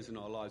areas in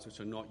our lives which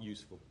are not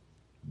useful.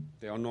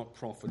 They are not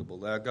profitable.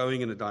 They are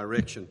going in a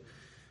direction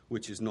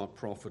which is not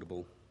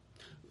profitable.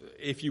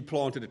 If you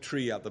planted a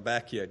tree out the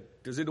back here,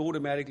 does it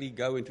automatically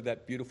go into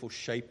that beautiful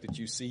shape that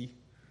you see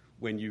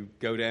when you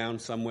go down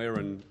somewhere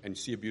and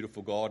see a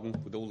beautiful garden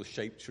with all the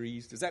shaped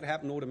trees? Does that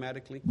happen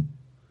automatically?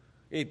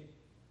 It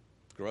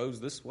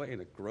grows this way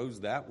and it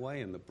grows that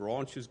way, and the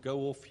branches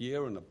go off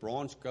here and the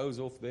branch goes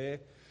off there.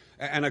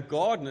 And a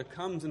gardener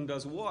comes and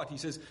does what? He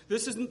says,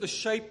 this isn't the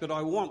shape that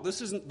I want.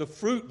 This isn't the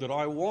fruit that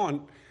I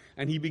want.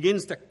 And he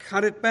begins to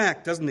cut it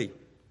back, doesn't he?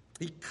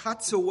 He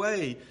cuts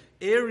away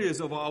areas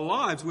of our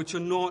lives which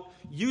are not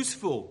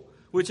useful,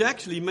 which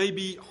actually may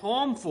be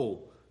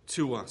harmful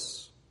to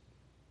us.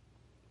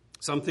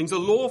 Some things are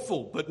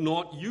lawful but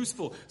not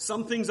useful.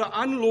 Some things are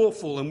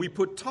unlawful, and we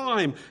put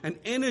time and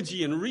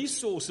energy and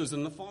resources.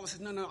 And the Father says,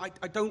 no,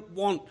 I don't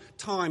want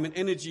time and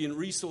energy and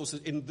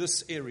resources in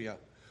this area.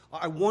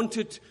 I want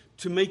it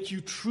to make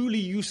you truly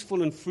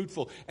useful and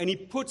fruitful. And he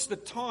puts the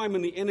time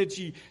and the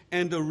energy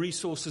and the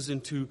resources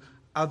into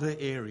other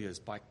areas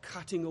by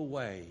cutting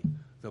away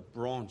the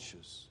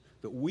branches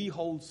that we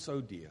hold so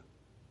dear.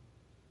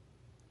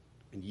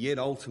 And yet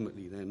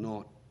ultimately they're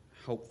not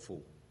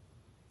helpful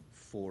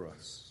for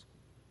us.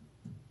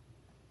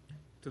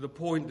 To the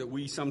point that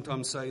we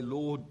sometimes say,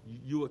 Lord,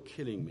 you are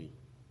killing me.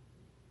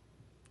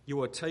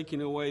 You are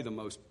taking away the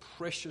most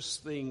precious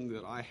thing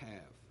that I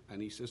have.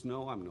 And he says,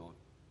 no, I'm not.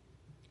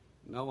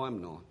 No,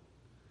 I'm not.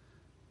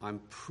 I'm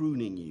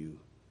pruning you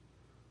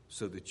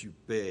so that you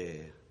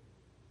bear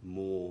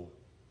more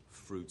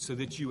fruit, so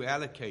that you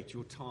allocate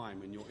your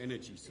time and your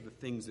energies to the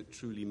things that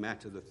truly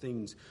matter, the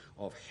things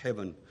of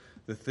heaven,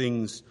 the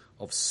things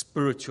of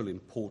spiritual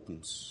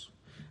importance,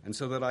 and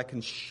so that I can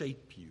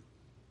shape you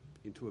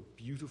into a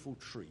beautiful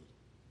tree,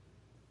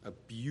 a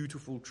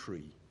beautiful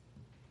tree.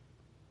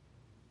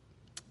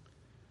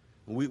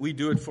 And we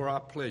do it for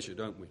our pleasure,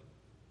 don't we?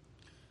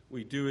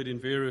 We do it in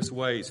various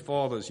ways.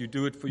 Fathers, you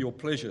do it for your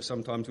pleasure,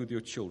 sometimes with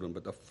your children,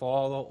 but the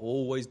Father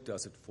always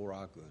does it for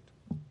our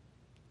good.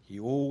 He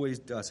always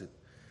does it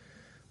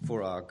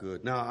for our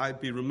good. Now, I'd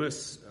be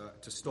remiss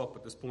to stop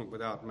at this point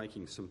without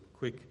making some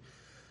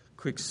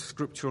quick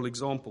scriptural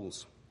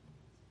examples.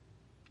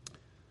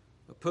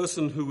 A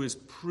person who is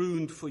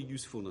pruned for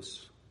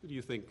usefulness. Who do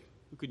you think?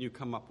 Who can you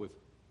come up with?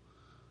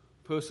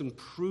 A person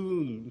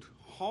pruned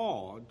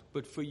hard,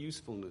 but for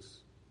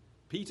usefulness.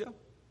 Peter?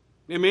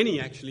 There are many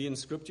actually in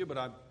Scripture, but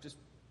I'm just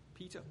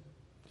Peter.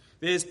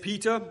 There's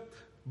Peter,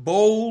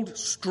 bold,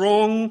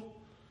 strong,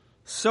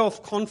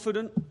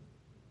 self-confident.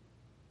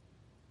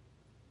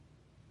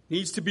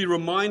 Needs to be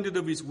reminded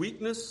of his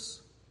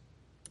weakness.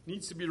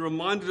 Needs to be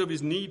reminded of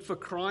his need for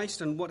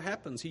Christ. And what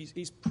happens?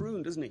 He's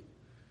pruned, isn't he?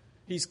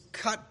 He's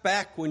cut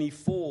back when he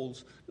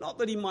falls. Not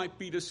that he might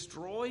be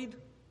destroyed,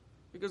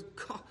 because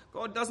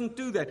God doesn't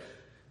do that.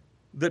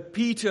 That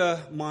Peter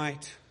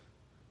might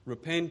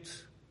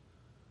repent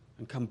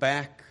and come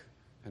back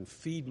and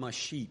feed my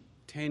sheep,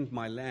 tend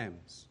my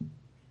lambs.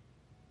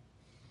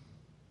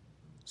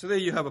 So there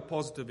you have a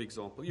positive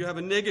example. You have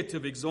a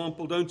negative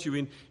example, don't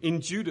you,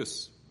 in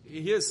Judas.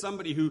 Here's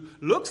somebody who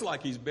looks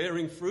like he's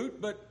bearing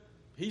fruit, but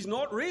he's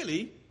not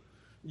really.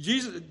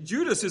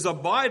 Judas is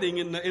abiding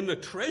in the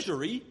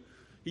treasury.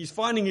 He's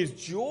finding his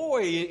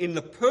joy in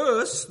the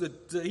purse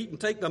that he can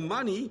take the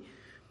money.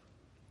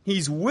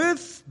 He's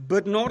with,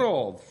 but not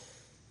of.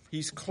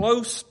 He's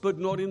close, but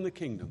not in the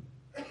kingdom.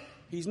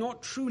 He's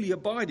not truly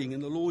abiding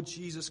in the Lord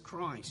Jesus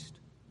Christ.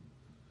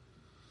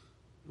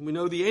 And we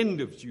know the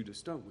end of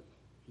Judas, don't we?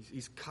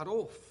 He's cut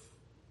off.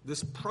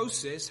 This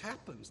process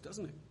happens,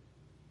 doesn't it?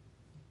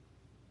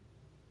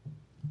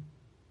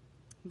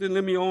 Then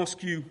let me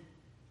ask you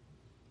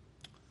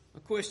a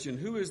question.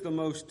 Who is the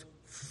most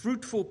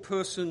fruitful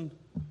person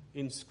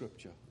in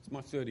Scripture? It's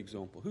my third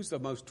example. Who's the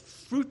most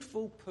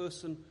fruitful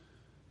person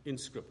in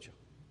Scripture?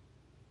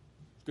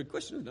 Good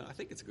question, isn't it? I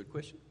think it's a good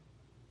question.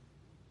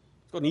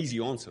 It's got an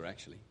easy answer,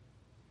 actually.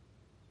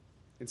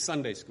 It's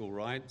Sunday school,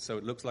 right? So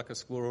it looks like a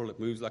squirrel, it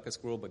moves like a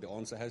squirrel, but the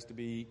answer has to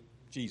be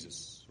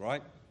Jesus,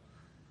 right?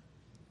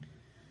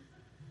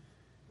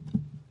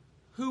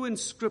 Who in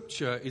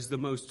Scripture is the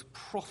most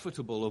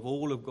profitable of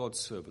all of God's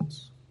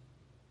servants?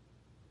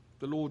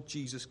 The Lord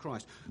Jesus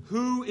Christ.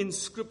 Who in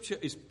Scripture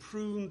is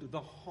pruned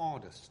the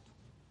hardest?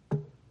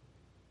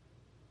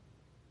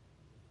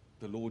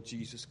 The Lord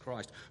Jesus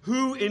Christ.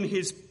 Who in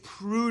his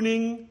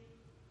pruning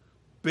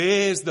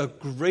bears the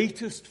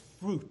greatest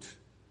fruit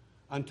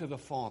unto the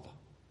Father?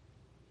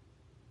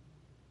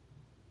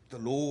 The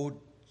Lord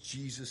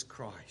Jesus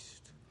Christ.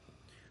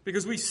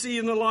 Because we see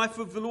in the life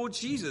of the Lord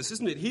Jesus,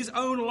 isn't it? His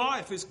own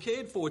life is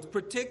cared for, it's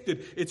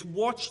protected, it's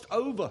watched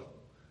over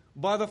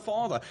by the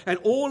Father. And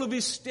all of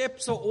his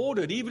steps are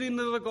ordered, even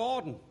into the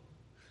garden.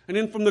 And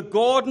then from the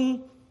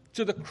garden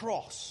to the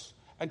cross.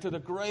 and to the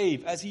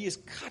grave as he is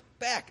cut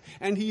back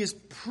and he is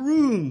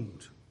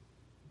pruned.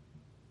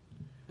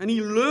 And he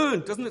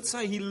learned, doesn't it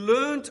say, he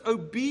learned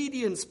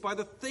obedience by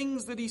the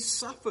things that he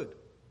suffered.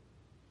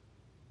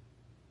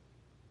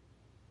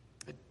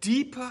 A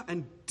deeper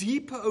and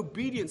deeper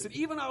obedience that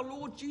even our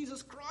Lord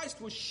Jesus Christ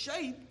was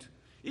shaped.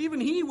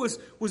 Even he was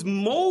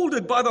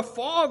molded by the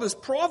Father's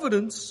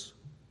providence.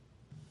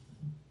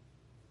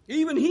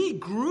 Even he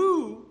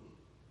grew.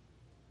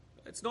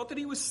 It's not that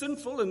he was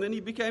sinful and then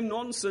he became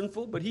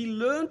non-sinful, but he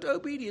learned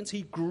obedience.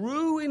 He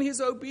grew in his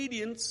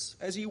obedience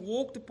as he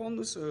walked upon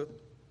this earth.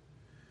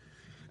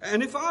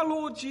 And if our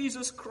Lord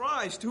Jesus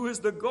Christ, who is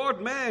the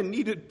God-man,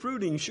 needed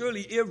pruning,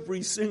 surely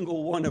every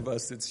single one of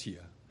us that's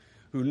here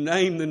who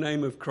name the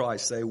name of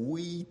Christ say,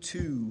 we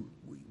too,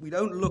 we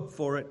don't look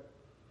for it,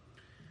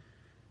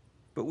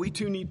 but we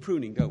too need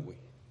pruning, don't we?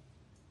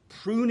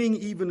 Pruning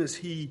even as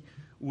he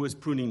was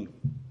pruning.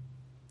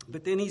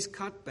 But then he's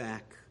cut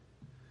back.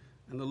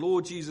 And the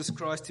Lord Jesus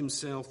Christ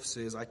himself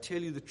says, I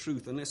tell you the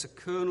truth, unless a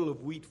kernel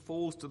of wheat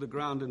falls to the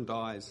ground and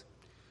dies,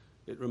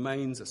 it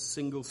remains a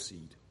single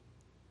seed.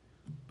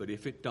 But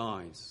if it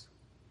dies,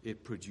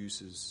 it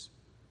produces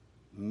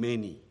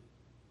many,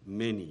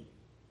 many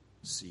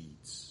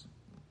seeds.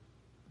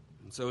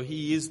 And so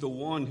he is the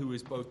one who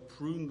is both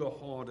pruned the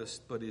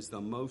hardest, but is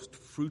the most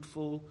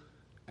fruitful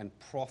and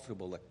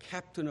profitable, the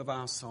captain of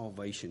our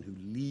salvation who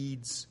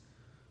leads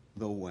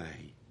the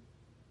way.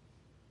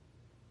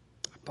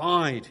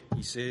 Abide,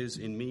 he says,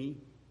 in me,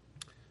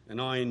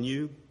 and I in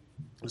you.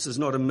 This is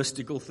not a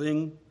mystical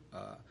thing.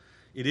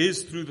 It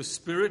is through the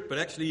Spirit, but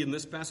actually in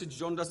this passage,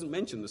 John doesn't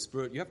mention the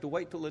Spirit. You have to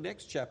wait till the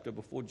next chapter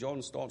before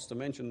John starts to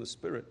mention the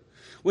Spirit.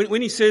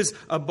 When he says,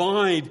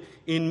 abide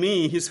in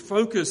me, his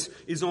focus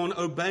is on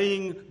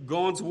obeying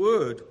God's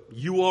word.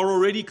 You are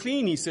already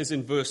clean, he says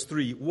in verse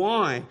 3.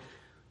 Why?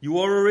 You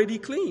are already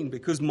clean,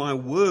 because my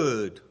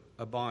word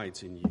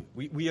abides in you.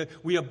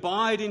 We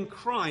abide in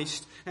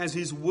Christ as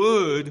his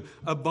word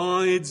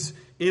abides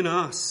in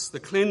us. The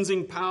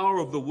cleansing power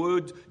of the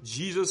word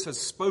Jesus has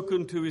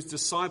spoken to his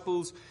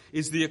disciples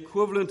is the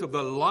equivalent of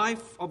the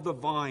life of the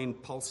vine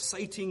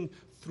pulsating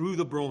through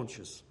the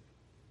branches.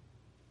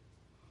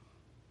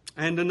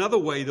 And another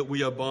way that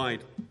we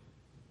abide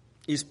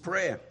is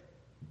prayer.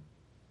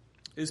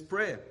 It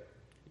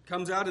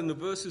comes out in the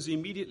verses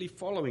immediately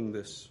following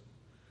this.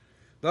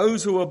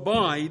 Those who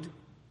abide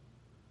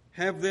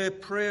have their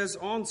prayers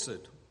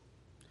answered.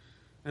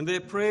 And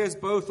their prayers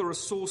both are a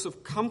source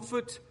of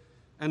comfort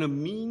and a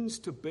means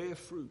to bear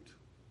fruit.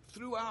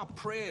 Through our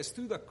prayers,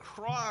 through the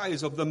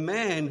cries of the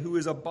man who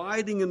is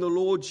abiding in the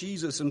Lord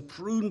Jesus and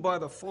pruned by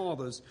the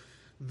fathers,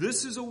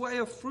 this is a way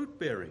of fruit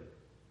bearing.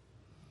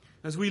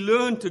 As we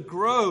learn to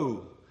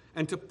grow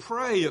and to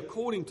pray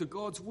according to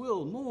God's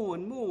will more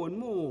and more and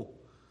more.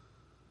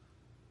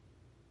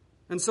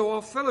 And so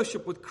our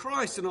fellowship with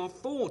Christ and our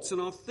thoughts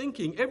and our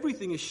thinking,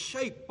 everything is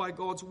shaped by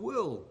God's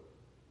will.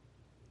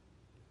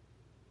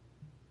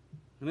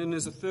 And then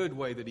there's a third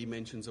way that he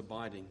mentions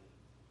abiding.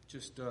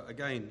 Just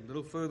again, a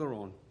little further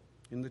on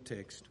in the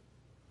text.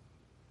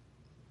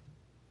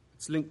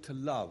 It's linked to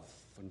love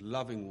and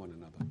loving one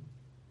another.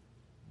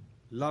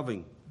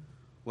 Loving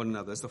one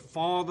another. As the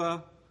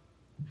Father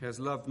has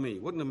loved me.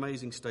 What an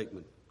amazing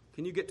statement.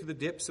 Can you get to the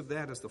depths of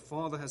that? As the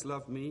Father has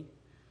loved me,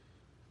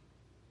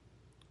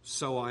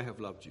 so I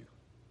have loved you.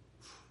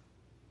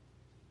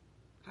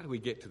 How do we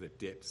get to the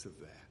depths of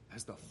that?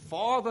 As the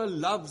Father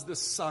loves the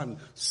Son,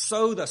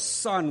 so the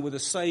Son, with the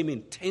same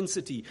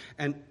intensity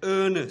and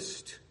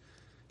earnest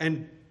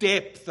and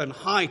depth and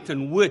height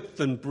and width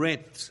and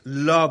breadth,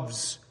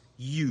 loves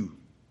you.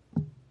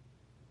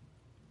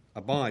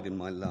 Abide in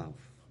my love.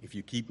 If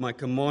you keep my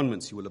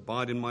commandments, you will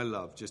abide in my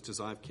love, just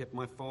as I have kept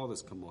my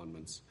Father's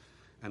commandments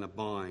and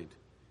abide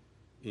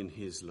in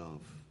his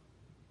love.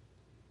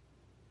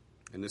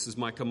 And this is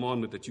my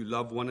commandment, that you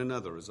love one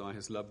another as I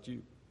have loved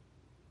you.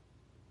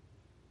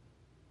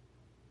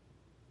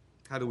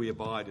 How do we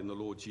abide in the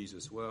Lord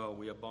Jesus? Well,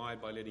 we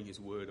abide by letting his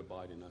word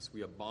abide in us.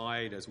 We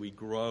abide as we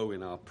grow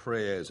in our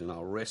prayers and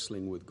our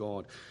wrestling with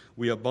God.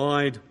 We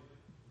abide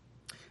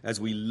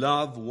as we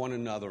love one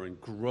another and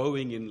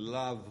growing in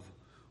love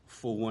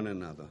for one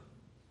another.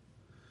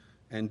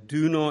 And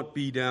do not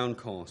be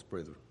downcast,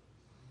 brethren.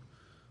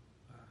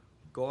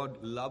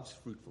 God loves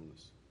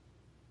fruitfulness.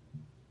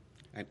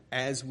 And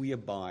as we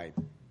abide,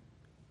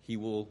 he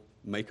will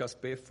make us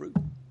bear fruit.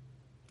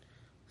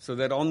 So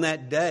that on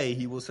that day,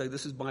 he will say,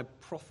 this is my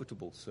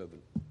profitable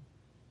servant.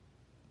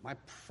 My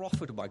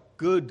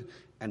good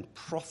and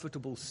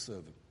profitable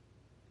servant.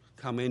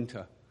 Come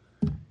into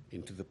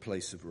the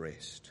place of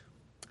rest.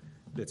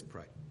 Let's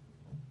pray.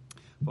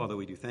 Father,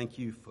 we do thank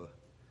you for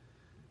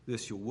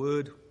this, your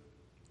word.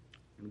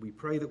 And we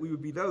pray that we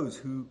would be those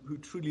who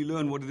truly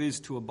learn what it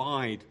is to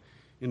abide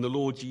in the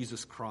Lord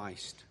Jesus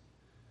Christ.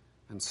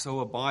 And so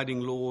abiding,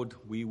 Lord,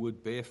 we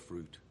would bear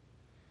fruit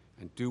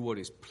and do what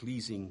is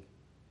pleasing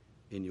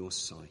in your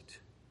sight.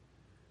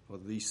 For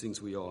these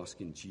things we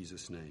ask in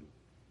Jesus' name.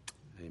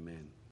 Amen.